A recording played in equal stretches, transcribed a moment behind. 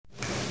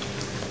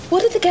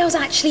What are the girls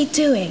actually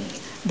doing?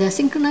 They're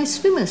synchronized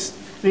swimmers,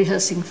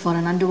 rehearsing for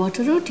an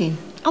underwater routine.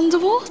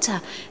 Underwater?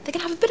 They're going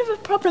to have a bit of a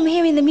problem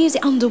hearing the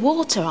music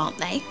underwater, aren't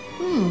they?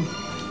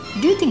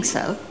 Do you think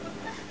so?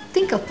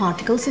 Think of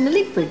particles in a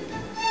liquid.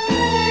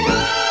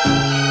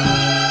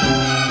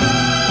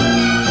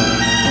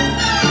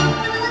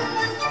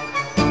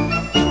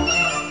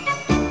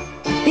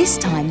 This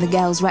time the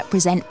girls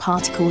represent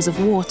particles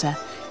of water.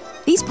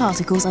 These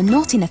particles are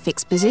not in a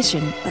fixed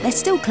position, but they're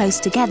still close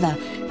together,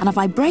 and a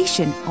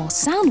vibration or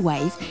sound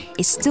wave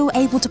is still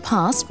able to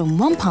pass from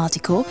one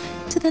particle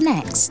to the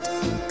next.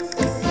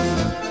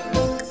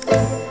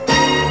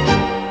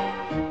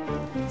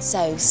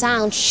 So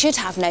sound should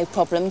have no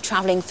problem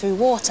travelling through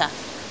water.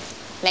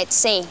 Let's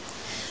see.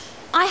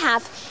 I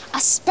have a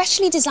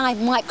specially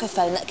designed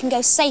microphone that can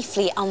go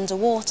safely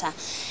underwater.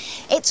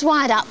 It's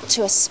wired up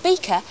to a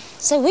speaker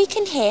so we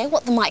can hear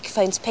what the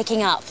microphone's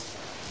picking up.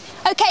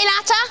 OK,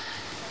 Latta?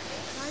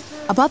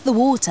 Above the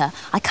water,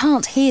 I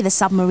can't hear the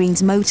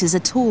submarine's motors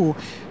at all.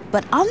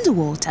 But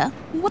underwater,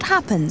 what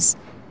happens?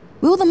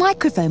 Will the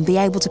microphone be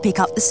able to pick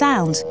up the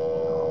sound?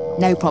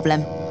 No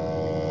problem.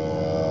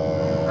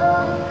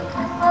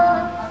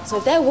 So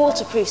with their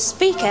waterproof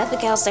speaker, the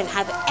girls don't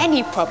have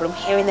any problem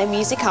hearing their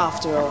music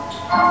after all.